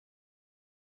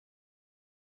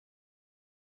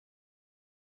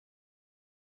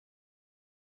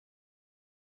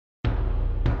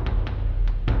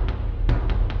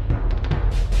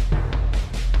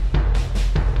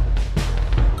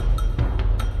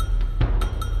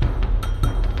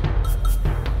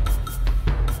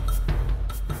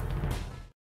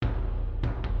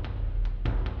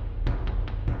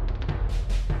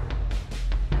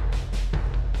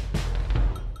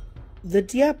The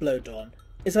Diablodon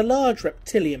is a large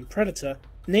reptilian predator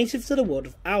native to the world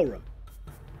of Aurum.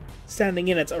 Standing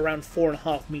in at around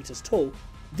 4.5 meters tall,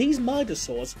 these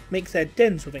dinosaurs make their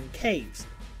dens within caves,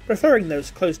 preferring those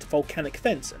close to volcanic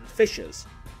vents and fissures.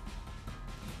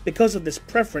 Because of this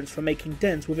preference for making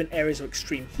dens within areas of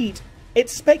extreme heat,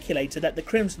 it's speculated that the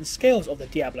crimson scales of the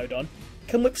Diablodon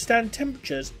can withstand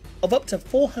temperatures of up to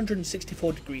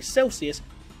 464 degrees Celsius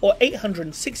or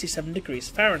 867 degrees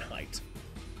Fahrenheit.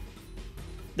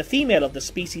 The female of the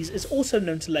species is also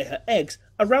known to lay her eggs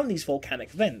around these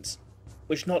volcanic vents,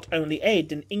 which not only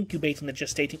aid in incubating the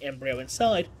gestating embryo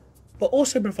inside, but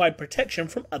also provide protection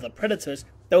from other predators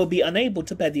that will be unable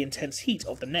to bear the intense heat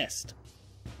of the nest.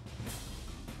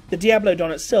 The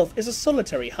Diablodon itself is a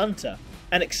solitary hunter,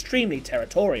 and extremely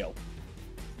territorial.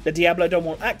 The Diablodon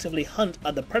will actively hunt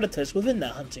other predators within their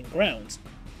hunting grounds,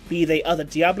 be they other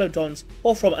Diablodons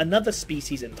or from another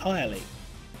species entirely.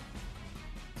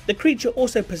 The creature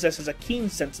also possesses a keen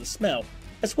sense of smell,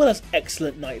 as well as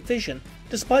excellent night vision,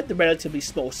 despite the relatively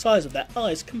small size of their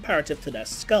eyes comparative to their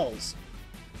skulls.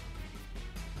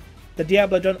 The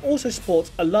Diablodon also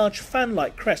sports a large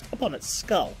fan-like crest upon its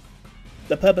skull,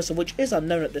 the purpose of which is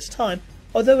unknown at this time,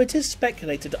 although it is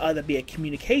speculated to either be a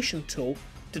communication tool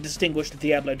to distinguish the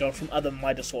Diablodon from other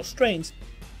Midosaur strains,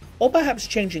 or perhaps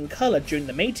changing colour during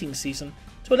the mating season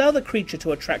to allow the creature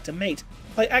to attract a mate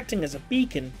by acting as a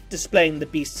beacon displaying the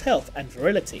beast's health and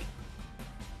virility.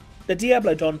 The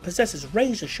Diablodon possesses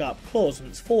razor-sharp claws on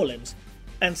its forelimbs,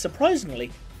 and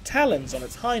surprisingly, talons on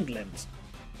its hind limbs,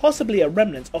 possibly a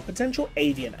remnant of potential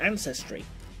avian ancestry.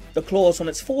 The claws on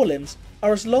its forelimbs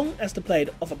are as long as the blade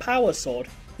of a power sword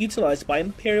utilised by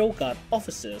Imperial Guard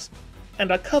officers,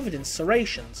 and are covered in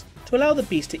serrations to allow the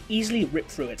beast to easily rip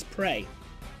through its prey.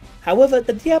 However,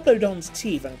 the Diablodon's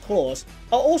teeth and claws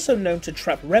are also known to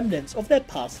trap remnants of their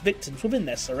past victims within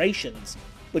their serrations,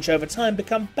 which over time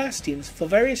become bastions for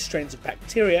various strains of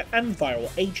bacteria and viral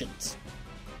agents.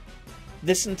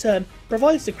 This in turn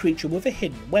provides the creature with a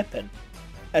hidden weapon,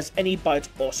 as any bite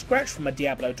or scratch from a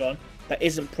Diablodon that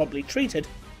isn't properly treated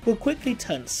will quickly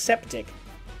turn septic,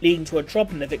 leading to a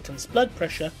drop in the victim's blood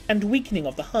pressure and weakening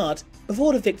of the heart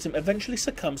before the victim eventually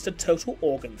succumbs to total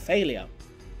organ failure.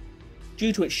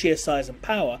 Due to its sheer size and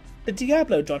power, the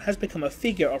Diablodon has become a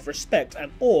figure of respect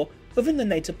and awe within the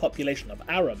native population of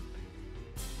Aurum.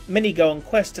 Many go on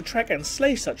quests to track and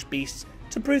slay such beasts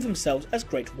to prove themselves as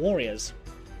great warriors.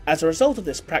 As a result of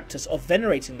this practice of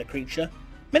venerating the creature,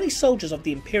 many soldiers of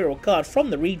the Imperial Guard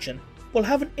from the region will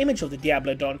have an image of the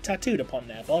Diablodon tattooed upon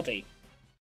their body.